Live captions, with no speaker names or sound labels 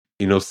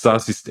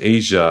Southeast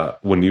Asia,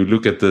 when you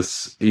look at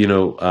this,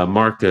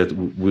 market,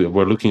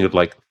 we're looking at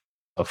like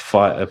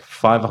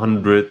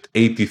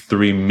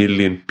 583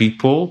 million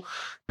people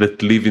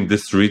that live in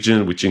this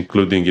region, which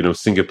including,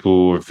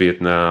 Singapore,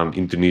 Vietnam,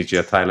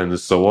 Indonesia, Thailand, and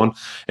so on.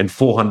 And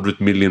 400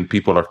 million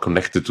people are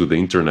connected to the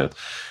internet.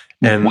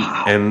 And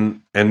Wow.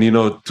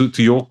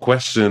 to your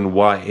question,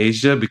 why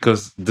Asia?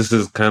 Because this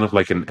is kind of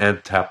like an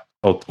untapped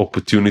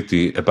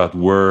opportunity about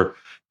where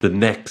the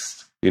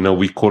next,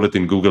 we call it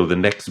in Google, the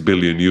next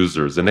billion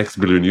users. The next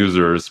billion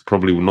users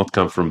probably will not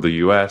come from the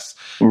US,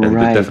 and they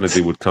Right.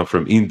 definitely would come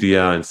from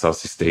India and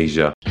Southeast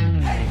Asia.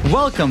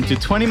 Welcome to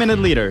 20-Minute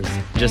Leaders.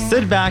 Just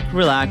sit back,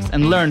 relax,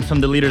 and learn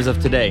from the leaders of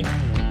today.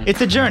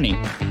 It's a journey.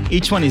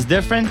 Each one is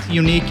different,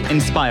 unique,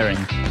 inspiring.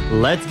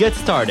 Let's get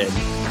started.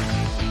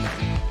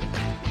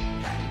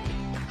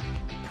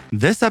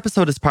 This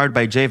episode is powered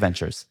by J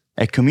Ventures,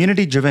 a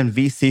community-driven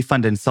VC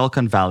fund in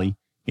Silicon Valley,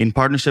 in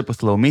partnership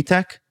with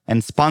Lomitech,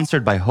 and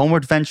sponsored by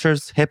Homeward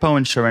Ventures, Hippo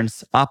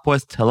Insurance,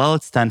 Upwest, Hillel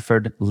at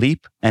Stanford,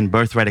 Leap, and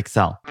Birthright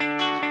Excel.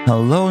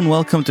 Hello and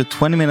welcome to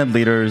 20-Minute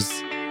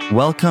Leaders.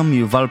 Welcome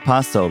Yuval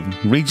Pasov,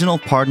 Regional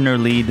Partner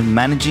Lead,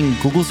 managing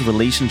Google's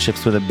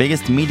relationships with the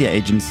biggest media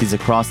agencies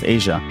across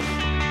Asia.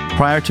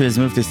 Prior to his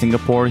move to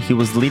Singapore, he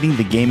was leading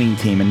the gaming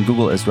team in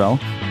Google Israel,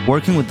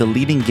 working with the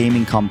leading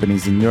gaming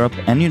companies in Europe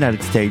and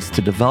United States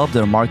to develop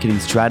their marketing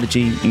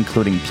strategy,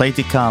 including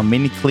Playtika,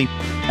 Miniclip,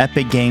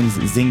 Epic Games,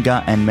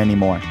 Zynga, and many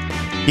more.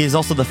 He is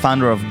also the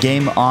founder of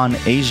Game On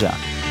Asia,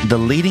 the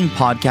leading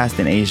podcast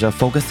in Asia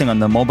focusing on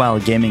the mobile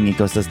gaming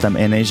ecosystem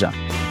in Asia.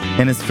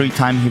 In his free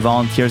time, he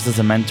volunteers as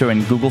a mentor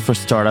in Google for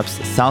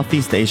Startups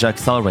Southeast Asia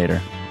Accelerator.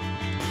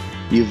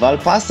 Yuval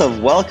Pasov,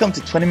 welcome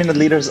to 20-Minute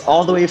Leaders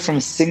all the way from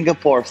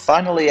Singapore.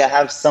 Finally, I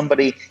have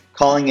somebody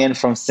calling in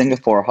from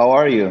Singapore. How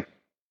are you?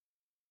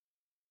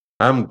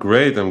 I'm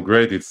great.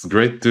 It's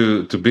great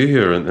to be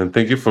here, and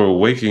thank you for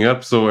waking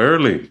up so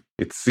early.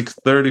 It's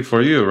 6:30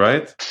 for you,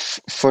 right?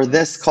 For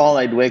this call,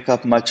 I'd wake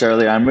up much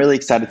earlier. I'm really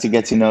excited to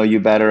get to know you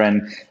better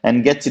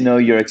and get to know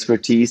your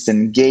expertise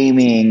in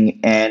gaming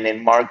and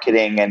in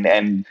marketing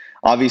and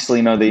obviously,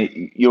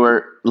 you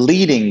were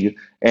leading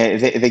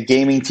the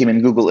gaming team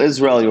in Google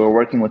Israel. You were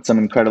working with some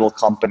incredible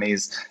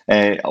companies,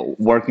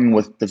 working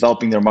with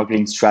developing their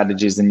marketing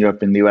strategies in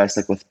Europe and the US,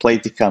 like with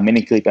Playtika,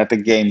 Miniclip,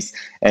 Epic Games.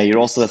 You're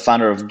also the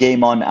founder of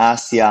Game On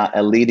Asia,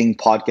 a leading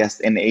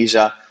podcast in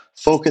Asia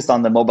focused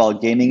on the mobile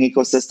gaming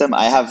ecosystem.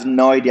 I have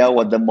no idea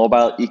what the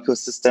mobile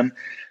ecosystem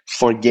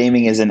for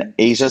gaming is in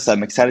Asia, so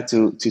I'm excited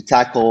to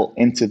tackle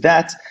into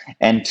that.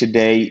 And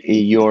today,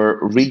 your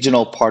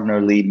regional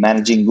partner lead,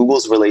 managing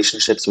Google's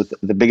relationships with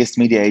the biggest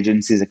media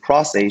agencies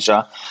across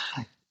Asia.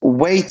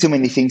 Way too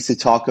many things to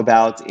talk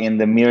about in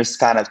the mere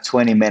span of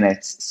 20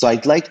 minutes. So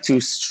I'd like to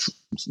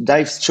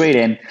dive straight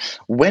in.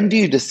 When do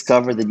you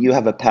discover that you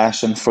have a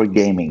passion for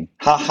gaming?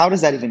 How does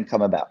that even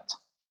come about?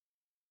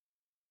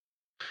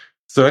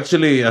 So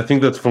actually, I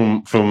think that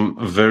from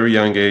a very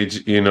young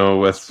age,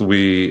 as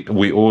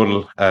we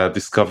all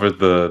discovered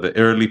the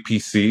early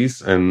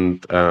PCs,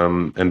 and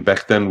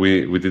back then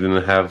we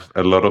didn't have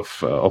a lot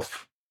of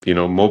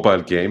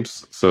mobile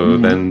games. So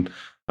then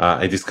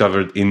I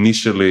discovered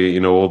initially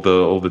all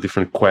the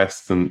different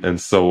quests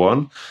and so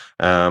on.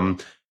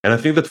 And I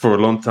think that for a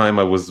long time,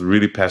 I was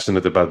really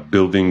passionate about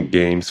building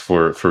games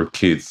for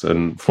kids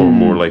and for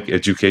more like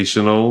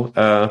educational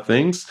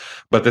things.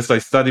 But as I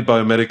studied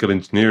biomedical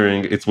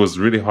engineering, it was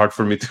really hard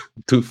for me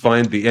to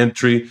find the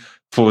entry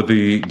for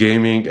the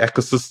gaming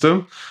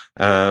ecosystem.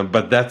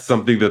 But that's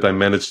something that I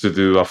managed to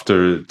do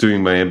after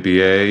doing my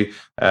MBA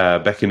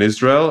back in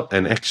Israel,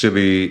 and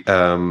actually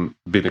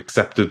been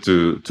accepted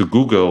to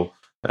Google,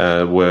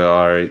 where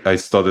I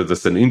started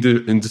as an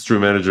industry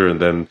manager, and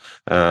then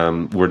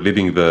we're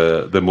leading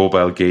the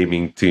mobile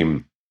gaming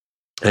team.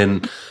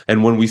 And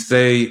when we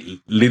say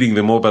leading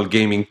the mobile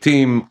gaming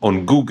team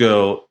on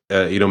Google,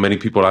 many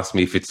people ask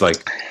me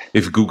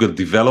if Google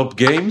developed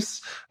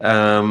games.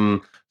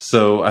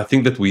 So I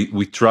think that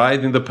we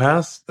tried in the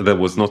past. That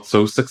was not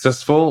so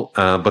successful.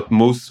 But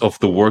most of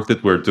the work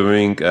that we're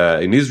doing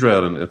in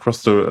Israel and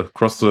across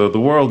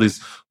the world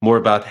is more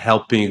about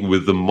helping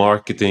with the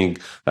marketing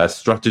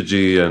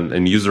strategy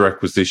and user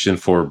acquisition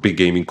for big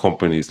gaming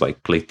companies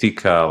like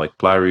Playtika, like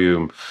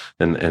Plarium,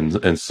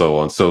 and so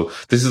on. So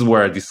this is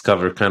where I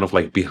discover kind of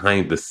like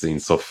behind the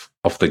scenes of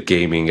the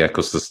gaming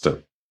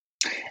ecosystem.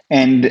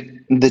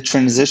 And the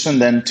transition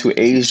then to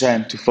Asia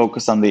and to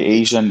focus on the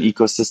Asian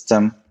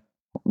ecosystem,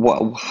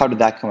 how did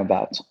that come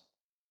about?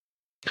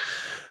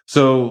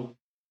 So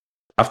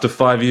after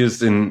 5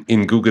 years in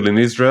Google in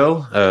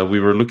Israel, we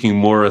were looking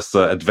more as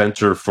an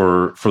adventure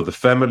for the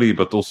family,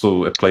 but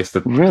also a place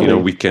that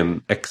we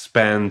can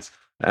expand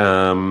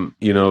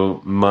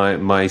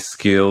my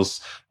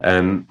skills,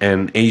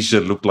 and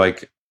Asia looked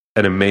like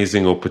an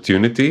amazing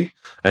opportunity.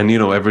 And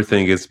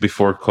everything is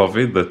before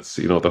COVID. That's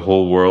the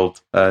whole world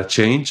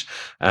changed.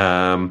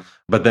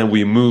 But then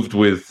we moved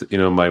with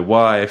my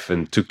wife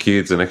and 2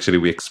 kids, and actually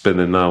we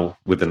expanded now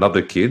with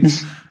another kid.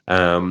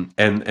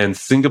 And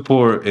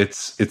Singapore,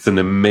 it's an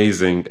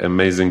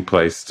amazing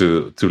place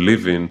to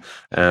live in.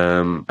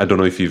 I don't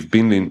know if you've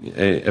been in.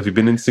 Have you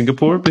been in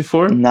Singapore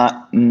before?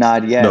 Not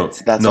yet. No,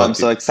 That's why I'm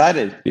so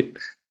excited.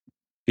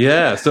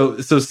 Yeah,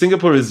 so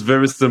Singapore is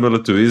very similar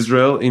to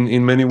Israel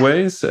in many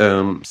ways.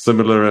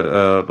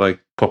 Similar like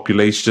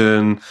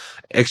population.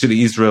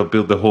 Actually, Israel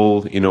built the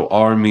whole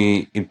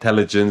army,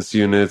 intelligence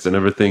units, and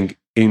everything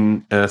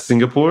in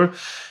Singapore,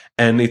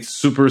 and it's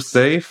super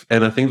safe.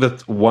 And I think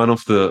that one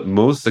of the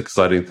most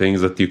exciting things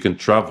that you can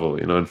travel,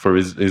 and for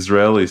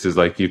Israelis is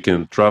like you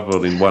can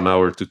travel in 1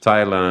 hour to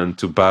Thailand,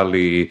 to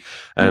Bali,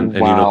 and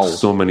Wow.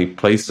 so many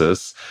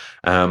places.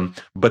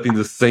 But in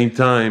the same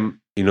time,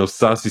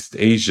 Southeast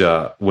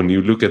Asia, when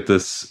you look at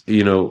this,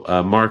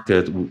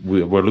 market,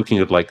 we're looking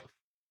at like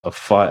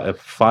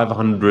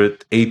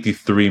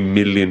 583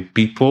 million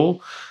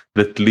people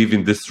that live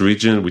in this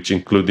region, which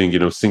including,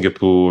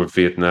 Singapore,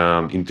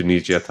 Vietnam,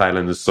 Indonesia,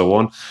 Thailand, and so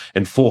on.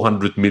 And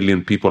 400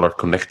 million people are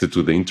connected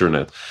to the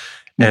internet.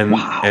 And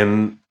Wow.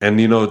 and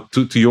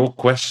to your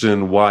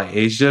question, why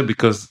Asia?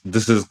 Because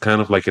this is kind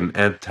of like an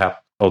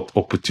untapped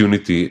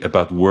opportunity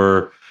about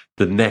where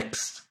the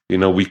next,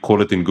 we call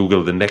it in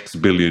Google, the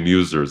next billion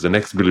users. The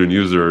next billion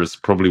users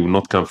probably will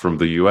not come from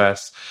the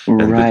US, and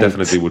they Right.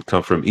 definitely would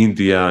come from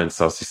India and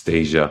Southeast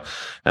Asia.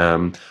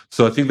 So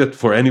I think that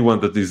for anyone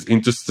that is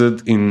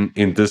interested in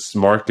this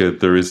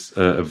market, there is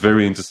a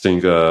very interesting,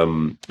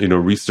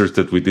 research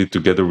that we did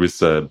together with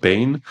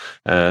Bain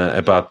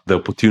about the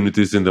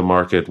opportunities in the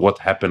market, what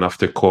happened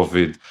after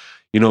COVID.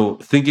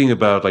 Thinking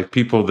about like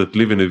people that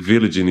live in a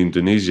village in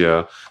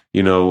Indonesia,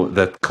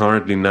 that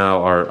currently now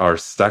are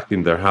stuck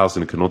in their house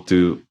and cannot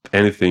do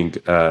anything,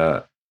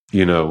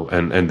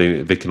 and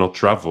they cannot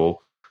travel.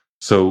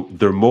 So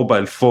their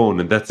mobile phone,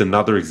 and that's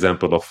another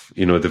example of,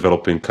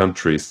 developing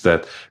countries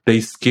that they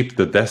skipped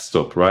the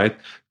desktop, right?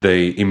 They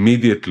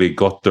immediately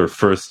got their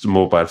first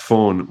mobile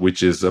phone, which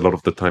is a lot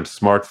of the time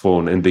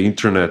smartphone, and the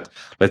internet.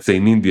 Let's say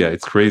in India,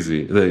 it's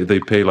crazy. They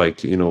pay like,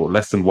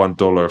 less than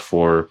 $1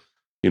 for,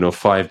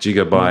 5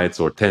 gigabytes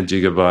or 10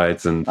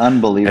 gigabytes.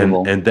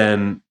 Unbelievable. And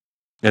then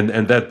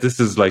and that this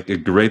is like a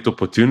great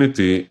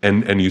opportunity,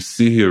 and you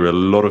see here a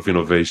lot of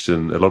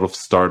innovation, a lot of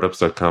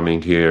startups are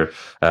coming here.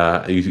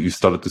 You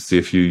started to see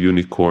a few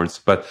unicorns,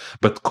 but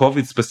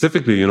COVID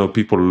specifically,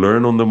 people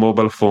learn on the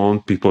mobile phone,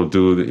 people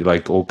do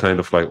like all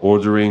kind of like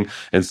ordering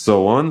and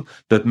so on,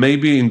 that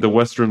maybe in the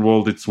Western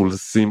world it will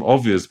seem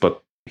obvious,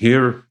 but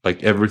here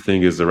like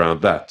everything is around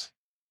that.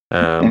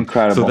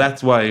 Incredible. So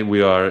that's why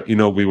we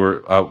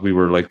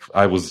were like,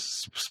 I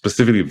was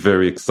specifically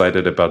very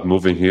excited about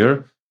moving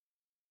here.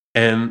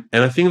 And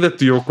I think that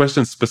to your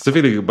question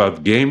specifically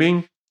about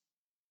gaming,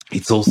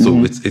 it's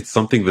also it's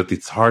something that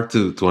it's hard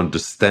to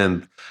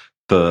understand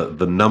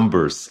the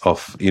numbers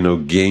of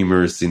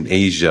gamers in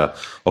Asia.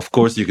 Of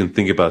course, you can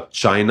think about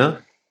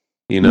China,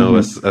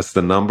 as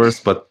the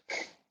numbers, but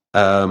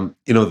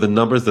the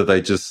numbers that I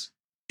just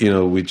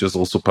we just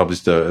also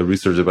published a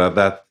research about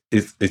that.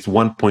 It's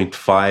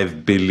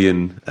 1.5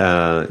 billion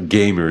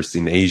gamers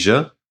in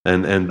Asia,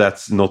 and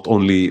that's not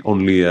only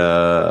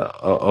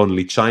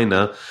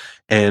China.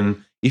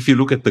 And if you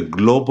look at the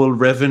global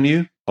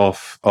revenue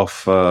of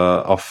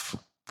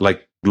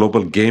like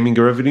global gaming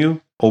revenue,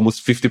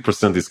 almost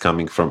 50% is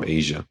coming from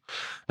Asia.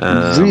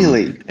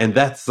 Really? And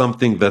that's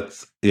something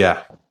that's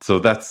so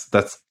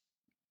that's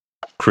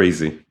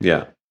crazy.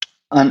 Yeah.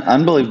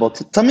 Unbelievable.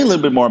 Tell me a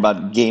little bit more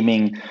about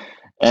gaming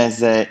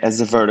as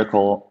a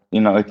vertical.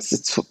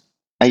 It's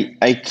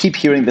I keep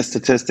hearing the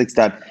statistics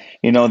that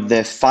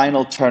the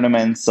final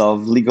tournaments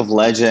of League of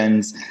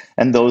Legends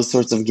and those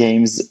sorts of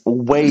games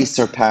way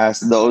surpass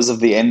those of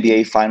the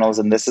NBA finals,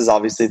 and this is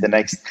obviously the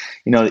next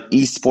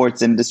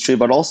esports industry.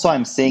 But also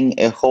I'm seeing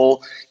a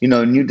whole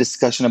new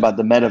discussion about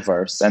the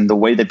metaverse and the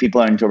way that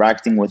people are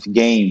interacting with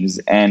games,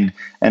 and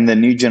the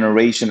new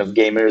generation of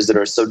gamers that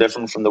are so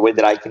different from the way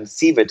that I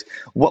conceive it.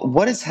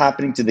 What is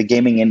happening to the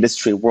gaming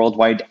industry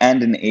worldwide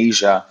and in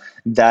Asia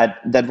that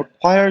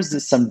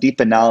requires some deep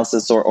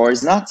analysis, or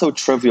is not so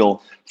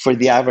trivial for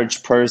the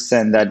average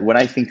person, that when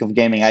I think of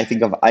gaming, I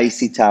think of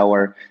Icy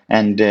Tower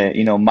and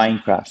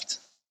Minecraft?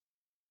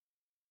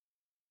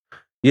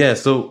 Yeah,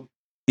 so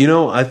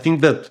I think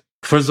that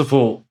first of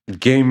all,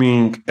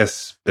 gaming,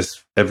 as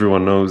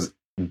everyone knows,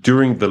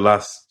 during the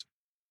last,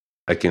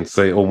 I can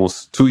say,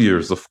 almost 2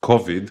 years of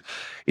COVID,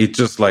 it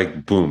just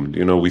like boomed.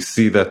 We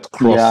see that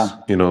cross,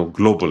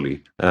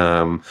 globally.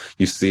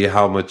 You see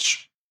how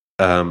much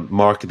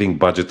marketing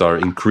budget are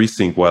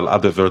increasing while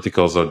other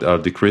verticals are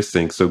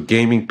decreasing. So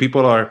gaming,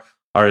 people are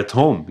at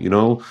home,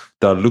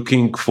 they're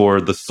looking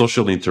for the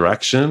social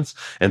interactions,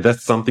 and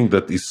that's something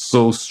that is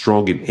so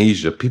strong in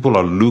Asia. People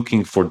are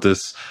looking for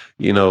this,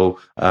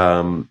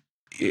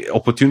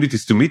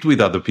 opportunities to meet with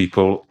other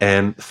people,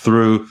 and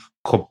through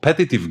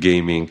competitive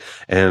gaming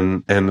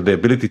and the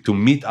ability to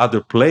meet other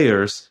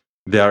players,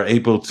 they are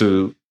able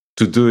to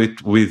to do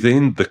it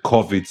within the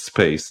COVID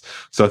space.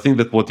 So I think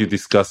that what you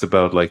discuss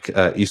about like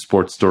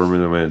esports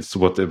tournaments,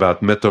 what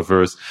about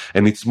metaverse,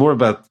 and it's more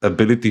about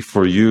ability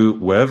for you,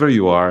 wherever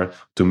you are,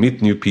 to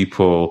meet new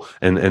people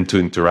and to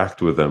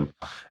interact with them.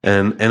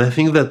 And I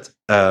think that,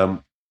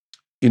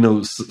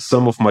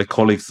 some of my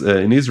colleagues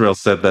in Israel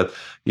said that,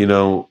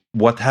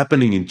 what's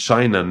happening in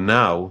China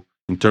now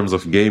in terms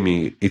of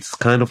gaming, it's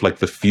kind of like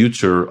the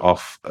future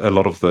of a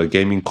lot of the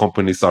gaming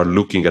companies are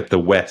looking at the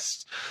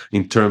West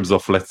in terms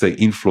of, let's say,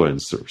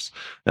 influencers.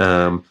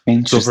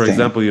 So, for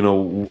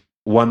example,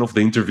 one of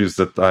the interviews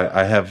that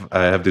I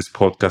have this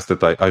podcast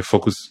that I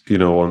focus,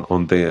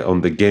 on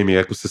the gaming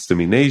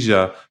ecosystem in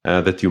Asia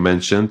that you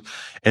mentioned,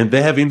 and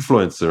they have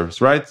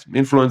influencers, right?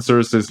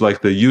 Influencers is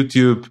like the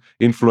YouTube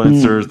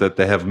influencers that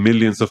they have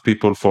millions of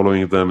people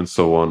following them and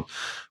so on.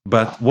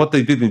 But what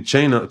they did in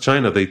China,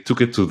 they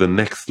took it to the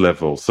next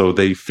level. So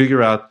they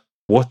figure out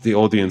what the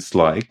audience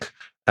like,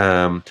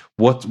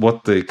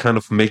 what they kind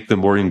of make them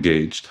more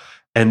engaged.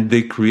 And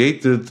they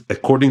created,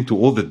 according to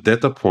all the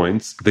data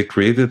points, they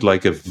created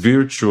like a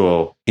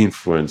virtual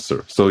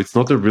influencer. So it's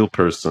not a real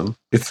person.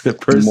 It's a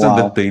person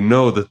that they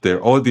know that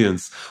their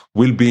audience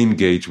will be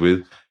engaged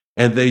with.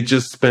 And they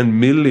just spend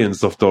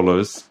millions of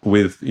dollars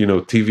with,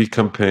 TV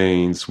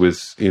campaigns,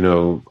 with,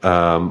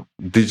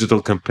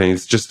 digital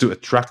campaigns just to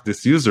attract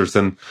these users.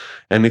 And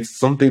it's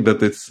something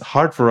that it's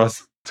hard for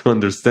us to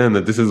understand,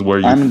 that this is where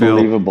you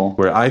feel,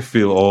 where I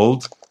feel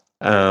old.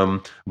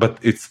 But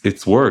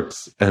it's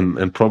works,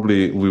 and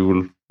probably we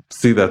will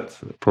see that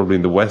probably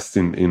in the West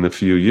in a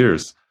few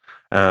years.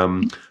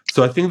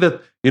 So I think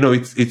that,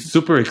 it's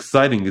super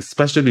exciting,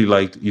 especially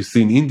like you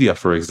see in India,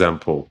 for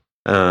example.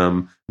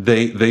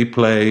 They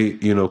play,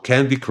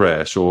 Candy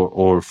Crush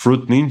or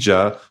Fruit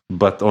Ninja,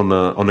 but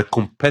on a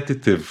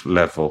competitive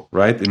level,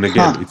 right? And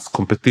again, it's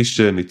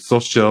competition, it's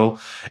social,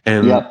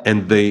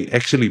 and they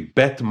actually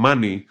bet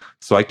money,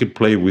 so I can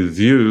play with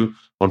you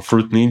on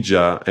Fruit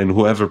Ninja, and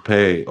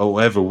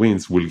whoever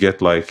wins will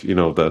get like,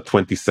 the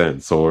 20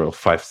 cents or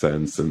 5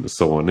 cents and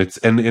so on.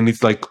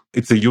 It's like,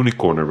 it's a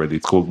unicorn already.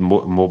 It's called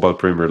Mobile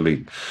Premier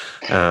League.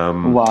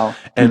 Wow.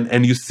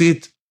 And you see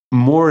it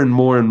more and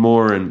more and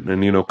more,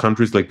 and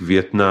countries like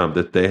Vietnam,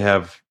 that they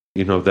have,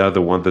 they're the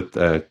one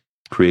that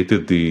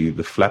created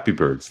the Flappy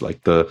Birds, like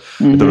I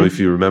don't know if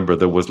you remember,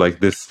 there was like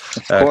this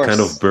kind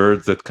of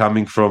birds that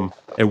coming from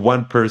a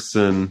one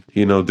person,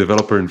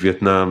 developer in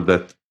Vietnam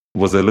that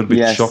was a little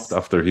bit shocked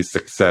after his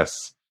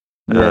success.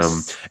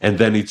 And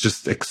then it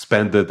just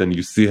expanded, and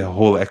you see a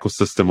whole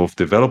ecosystem of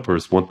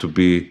developers want to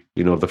be,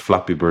 the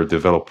Flappy Bird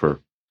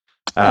developer.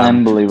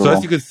 Unbelievable. So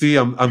as you can see,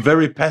 I'm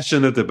very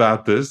passionate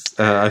about this.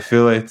 I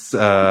feel it's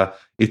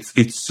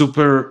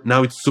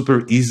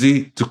super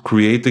easy to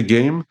create a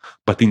game,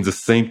 but in the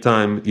same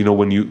time,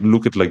 when you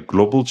look at like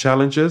global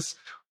challenges,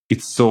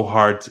 it's so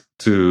hard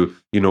to,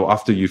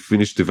 after you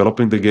finish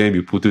developing the game,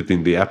 you put it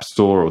in the App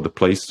Store or the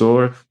Play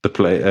Store.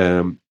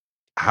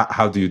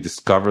 How do you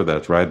discover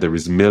that, right? There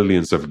is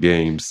millions of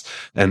games,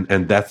 and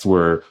that's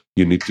where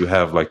you need to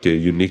have like a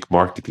unique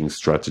marketing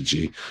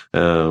strategy,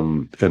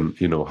 and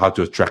how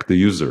to attract the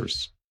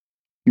users.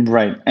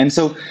 Right. And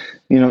so,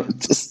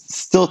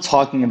 still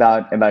talking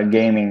about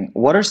gaming,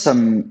 what are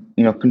some,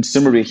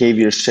 consumer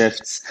behavior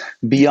shifts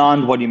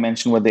beyond what you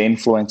mentioned with the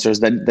influencers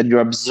that you're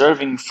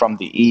observing from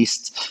the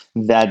East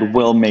that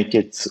will make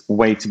its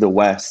way to the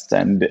West?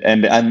 And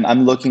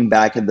I'm looking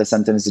back at the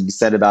sentence that you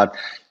said about,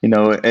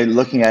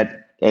 looking at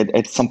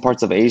some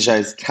parts of Asia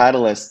as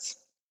catalysts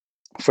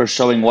for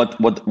showing what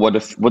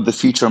the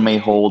future may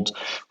hold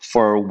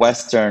for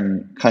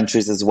Western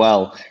countries as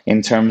well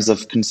in terms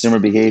of consumer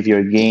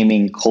behavior,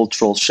 gaming,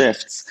 cultural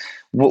shifts.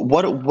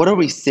 What are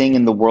we seeing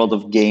in the world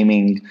of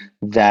gaming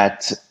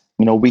that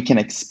we can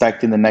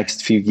expect in the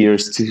next few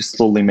years to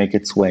slowly make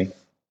its way?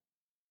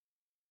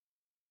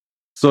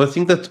 So I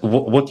think that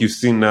what you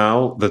see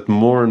now, that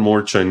more and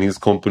more Chinese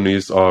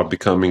companies are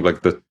becoming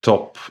like the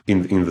top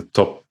in the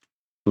top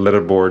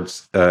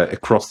letterboards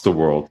across the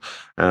world.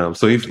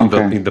 So if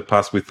in the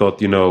past we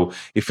thought,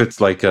 if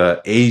it's like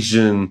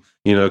Asian,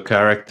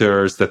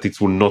 characters, that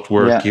it will not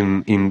work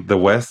in the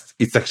West,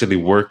 it's actually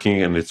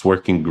working, and it's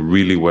working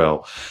really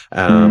well.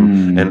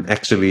 And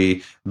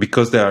actually,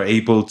 because they are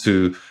able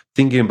to,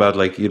 thinking about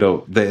like,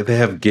 they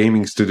have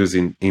gaming studios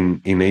in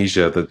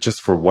Asia that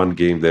just for one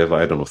game, they have,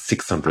 I don't know,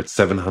 600,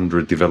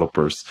 700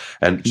 developers,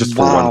 and just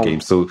for one game.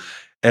 So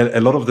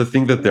a lot of the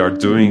things that they are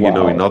doing,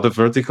 in other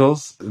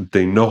verticals,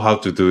 they know how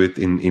to do it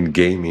in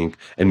gaming,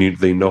 and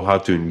they know how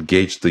to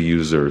engage the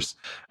users.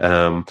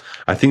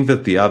 I think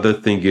that the other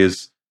thing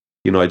is,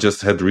 I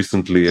just had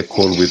recently a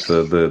call with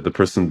the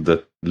person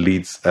that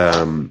leads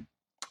the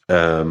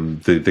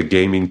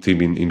gaming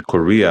team in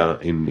Korea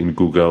in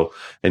Google,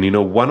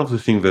 and one of the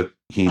things that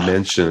he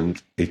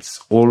mentioned,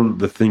 it's all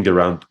the thing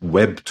around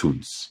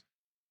webtoons.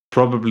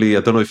 Probably,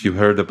 I don't know if you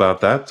heard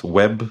about that,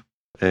 web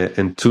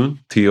and toon,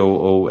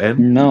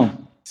 TOON. No.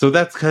 So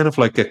that's kind of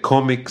like a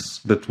comics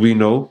that we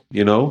know,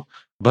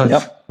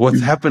 but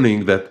what's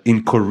happening that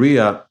in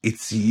Korea,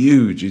 it's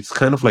huge. It's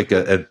kind of like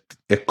a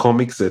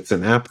comics. It's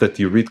an app that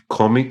you read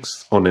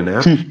comics on an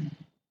app.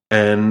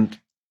 and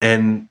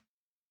in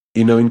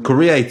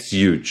Korea it's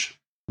huge,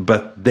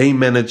 but they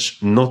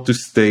manage not to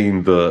stay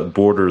in the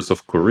borders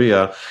of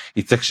Korea.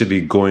 It's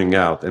actually going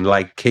out, and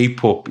like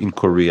K-pop in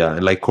Korea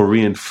and like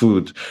Korean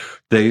food,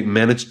 they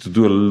managed to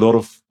do a lot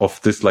of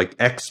this like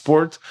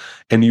export,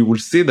 and you will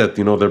see that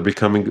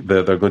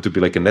they're going to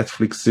be like a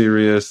Netflix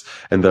series,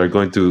 and they're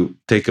going to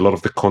take a lot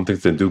of the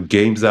content and do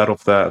games out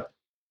of that.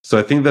 So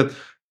I think that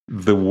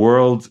the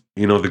world,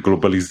 the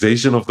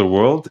globalization of the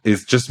world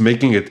is just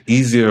making it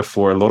easier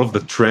for a lot of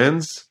the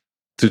trends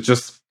to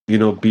just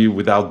be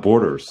without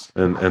borders,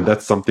 and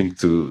that's something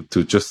to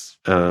just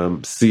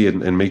see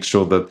and make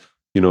sure that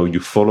you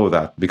follow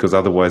that, because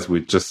otherwise we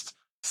just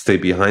stay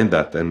behind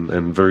that,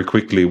 and very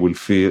quickly we'll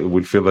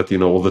feel that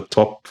all the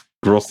top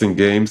grossing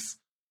games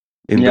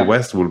in the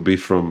West will be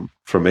from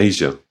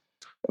Asia.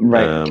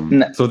 Right.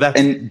 So that's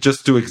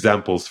just two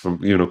examples from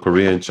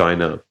Korea and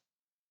China.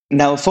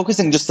 Now,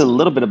 focusing just a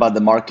little bit about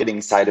the marketing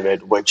side of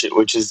it, which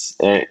is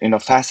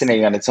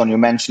fascinating on its own. You're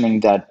mentioning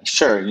that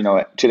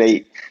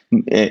today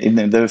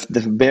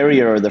the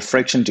barrier or the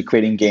friction to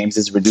creating games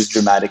is reduced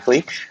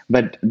dramatically,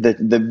 but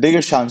the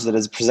bigger challenge that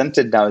is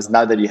presented now is,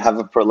 now that you have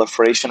a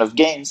proliferation of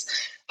games,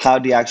 how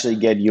do you actually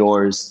get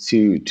yours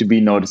to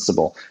be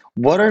noticeable?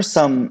 What are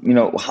some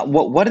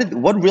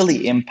what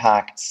really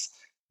impacts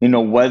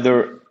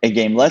whether a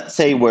game, let's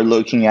say we're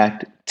looking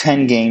at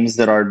 10 games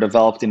that are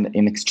developed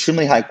in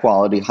extremely high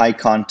quality, high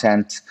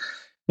content,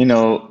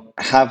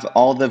 have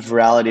all the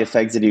virality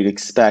effects that you'd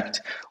expect.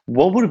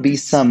 What would be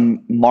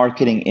some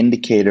marketing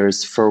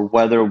indicators for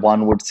whether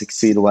one would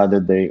succeed,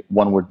 whether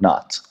one would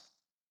not?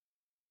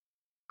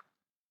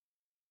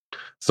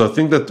 So I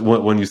think that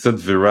when you said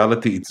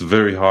virality, it's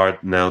very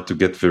hard now to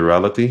get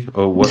virality,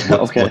 or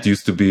what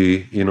used to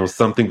be,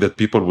 something that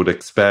people would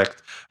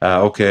expect.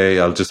 Okay,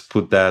 I'll just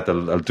put that,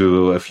 I'll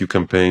do a few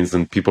campaigns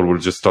and people will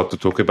just start to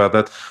talk about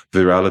that.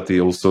 Virality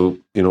also,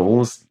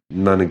 almost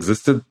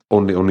non-existent,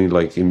 only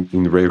like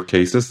in rare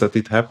cases that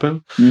it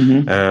happened.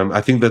 Mm-hmm.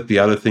 I think that the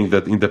other thing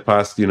that in the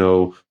past,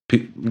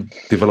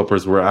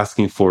 developers were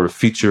asking for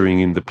featuring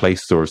in the Play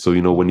Store. So,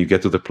 when you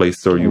get to the Play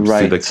Store, you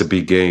see like the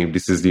big game.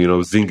 This is,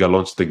 Zynga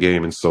launched the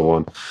game and so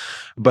on.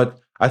 But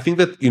I think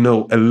that,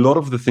 a lot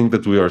of the thing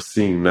that we are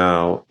seeing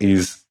now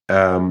is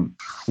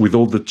with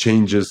all the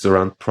changes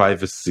around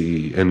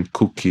privacy and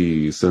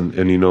cookies and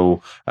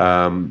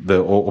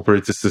the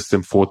operating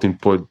system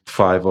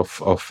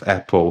 14.5 of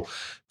Apple,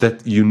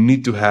 that you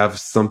need to have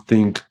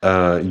something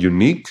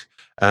unique.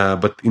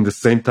 But in the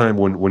same time,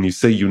 when you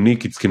say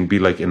unique, it can be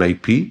like an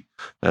IP.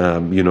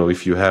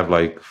 If you have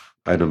like,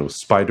 I don't know,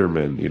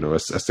 Spider-Man,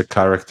 as a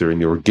character in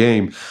your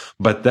game,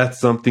 but that's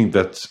something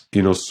that,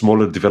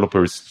 smaller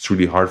developers, it's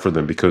really hard for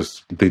them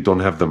because they don't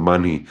have the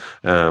money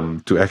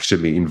to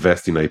actually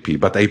invest in IP.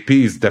 But IP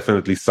is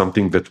definitely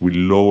something that will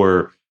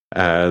lower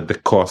the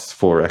cost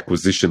for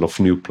acquisition of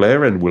new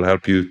player and will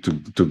help you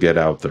to get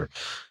out there.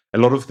 A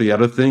lot of the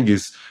other thing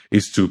is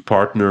to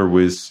partner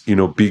with,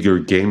 bigger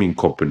gaming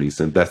companies.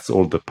 And that's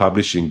all the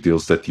publishing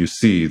deals that you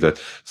see, that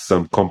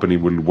some company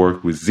will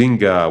work with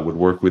Zynga, will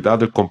work with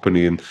other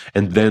company, and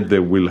then they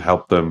will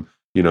help them,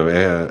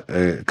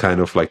 kind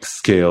of like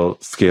scale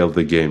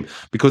the game.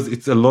 Because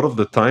it's a lot of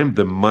the time,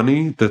 the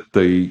money that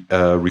they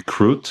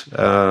recruit,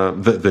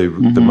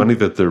 the money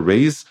that they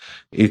raise,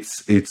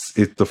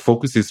 the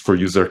focus is for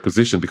user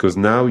acquisition, because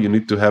now you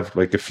need to have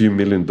like a few $1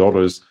 million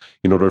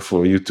in order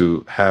for you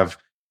to have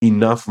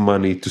enough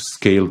money to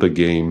scale the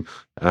game,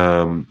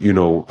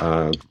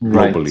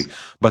 globally.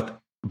 Right.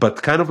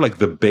 But kind of like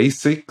the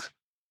basic,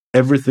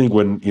 everything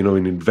when,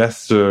 an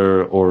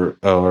investor or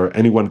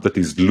anyone that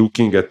is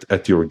looking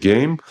at your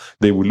game,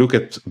 they will look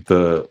at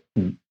the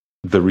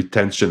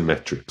retention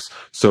metrics.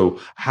 So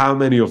how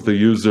many of the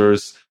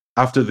users,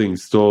 after they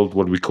installed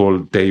what we call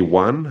day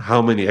one,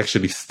 how many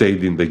actually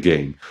stayed in the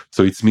game?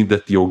 So it means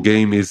that your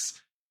game is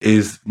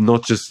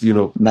not just,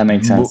 that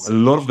makes sense. A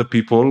lot of the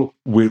people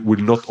will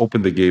not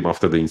open the game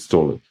after they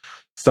install it.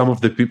 Some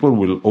of the people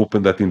will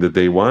open that in the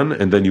day one,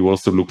 and then you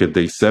also look at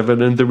day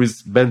 7, and there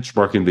is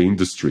benchmark in the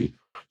industry.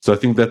 So I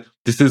think that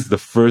this is the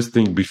first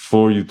thing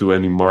before you do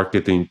any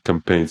marketing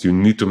campaigns. You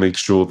need to make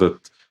sure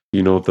that,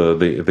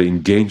 the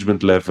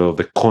engagement level,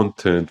 the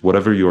content,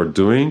 whatever you are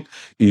doing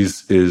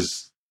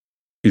is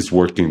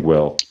working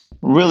well.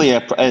 Really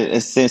a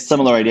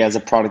similar idea as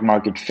a product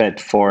market fit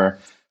for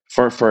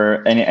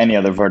any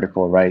other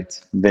vertical, right?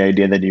 The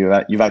idea that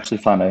you've actually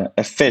found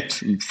a fit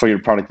for your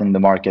product in the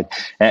market,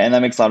 and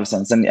that makes a lot of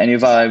sense. And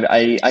Yuval,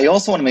 I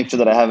also want to make sure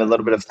that I have a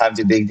little bit of time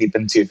to dig deep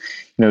into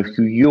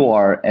who you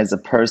are as a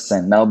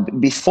person. Now,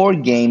 before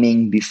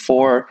gaming,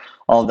 before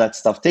all that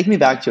stuff, take me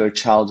back to your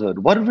childhood.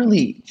 What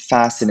really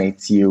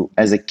fascinates you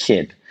as a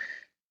kid?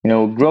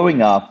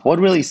 Growing up, what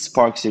really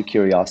sparks your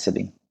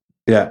curiosity?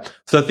 Yeah,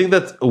 so I think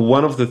that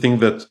one of the things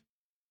that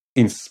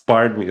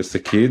inspired me as a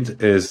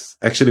kid is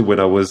actually when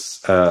I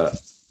was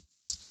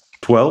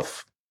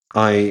 12,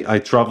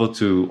 I traveled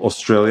to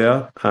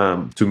Australia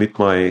to meet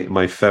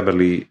my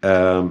family,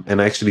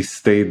 and I actually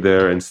stayed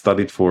there and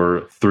studied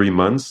for 3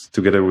 months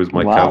together with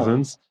my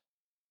cousins.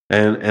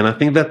 and I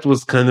think that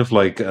was kind of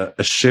like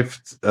a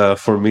shift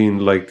for me in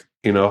like,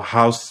 you know,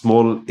 how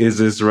small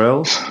is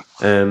Israel,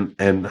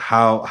 and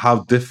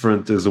how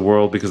different is the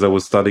world, because I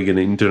was studying in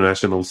an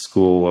international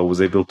school. I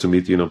was able to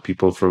meet, you know,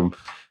 people from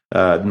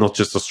not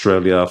just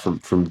Australia,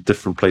 from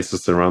different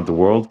places around the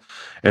world.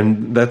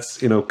 And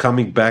that's, you know,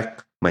 coming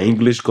back, my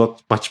English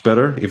got much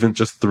better, even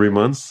just 3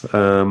 months.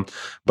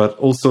 But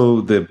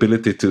also the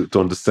ability to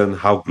understand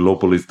how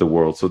global is the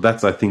world. So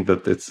that's, I think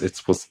that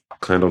it was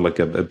kind of like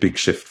a big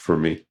shift for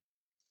me.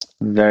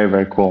 Very,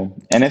 very cool.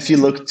 And if you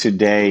look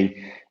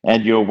today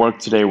at your work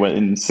today,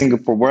 in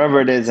Singapore, wherever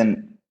it is,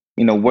 and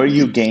you know where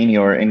you gain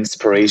your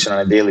inspiration on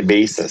a daily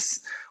basis,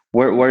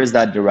 where is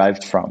that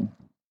derived from?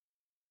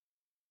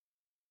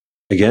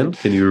 Again,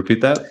 can you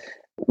repeat that?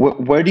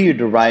 Where do you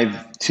derive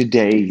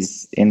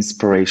today's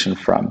inspiration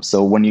from?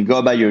 So when you go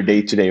about your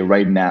day to day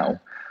right now,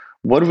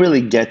 what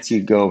really gets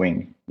you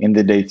going in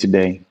the day to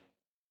day?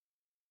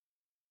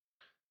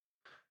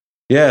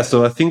 Yeah,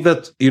 so I think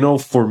that, you know,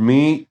 for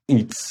me,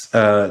 it's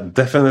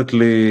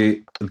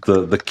definitely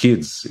the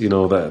kids. You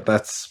know,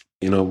 that's,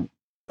 you know,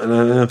 and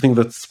I think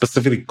that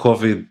specifically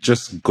COVID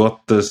just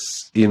got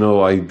this, you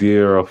know,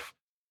 idea of,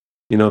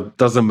 you know,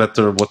 doesn't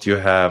matter what you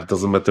have,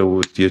 doesn't matter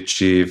what you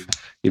achieve.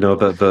 You know,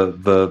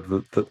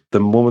 the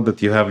moment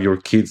that you have your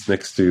kids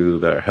next to you,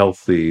 they're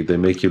healthy, they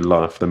make you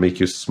laugh, they make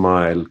you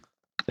smile,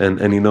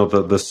 and you know,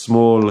 the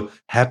small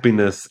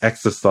happiness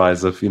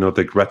exercise of, you know,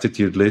 the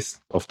gratitude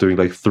list of doing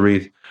like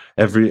three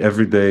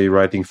every day,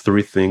 writing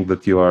 3 things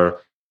that you are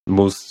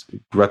most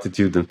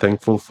gratitude and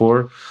thankful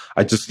for.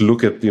 I just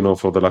look at, you know,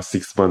 for the last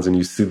 6 months, and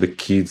you see the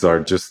kids are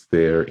just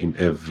there in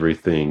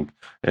everything,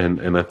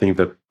 and I think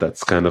that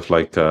that's kind of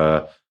like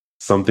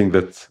something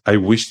that I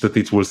wish that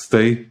it will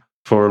stay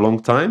for a long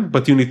time,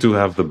 but you need to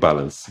have the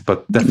balance.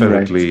 But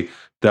definitely, Right.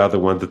 they are the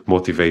one that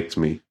motivates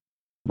me.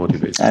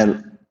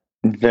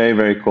 Very,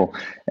 very cool.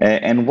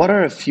 And what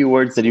are a few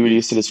words that you would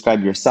use to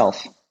describe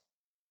yourself?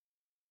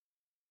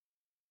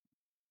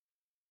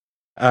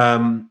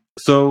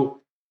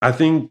 So I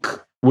think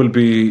will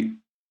be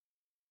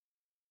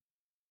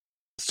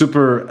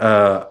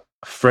super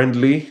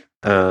friendly,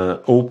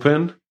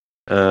 open,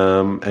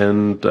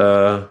 and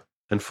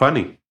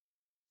funny.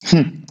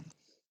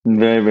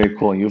 Very, very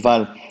cool.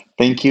 Yuval,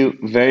 thank you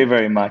very,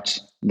 very much.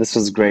 This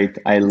was great.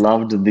 I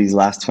loved these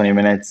last 20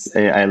 minutes.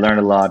 I learned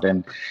a lot,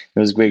 and it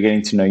was great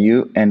getting to know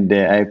you. And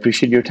I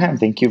appreciate your time.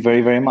 Thank you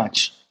very, very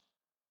much.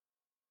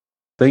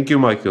 Thank you,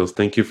 Michael.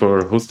 Thank you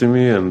for hosting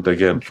me, and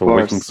again Of for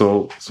waking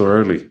course. so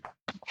early.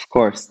 Of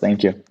course.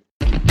 Thank you.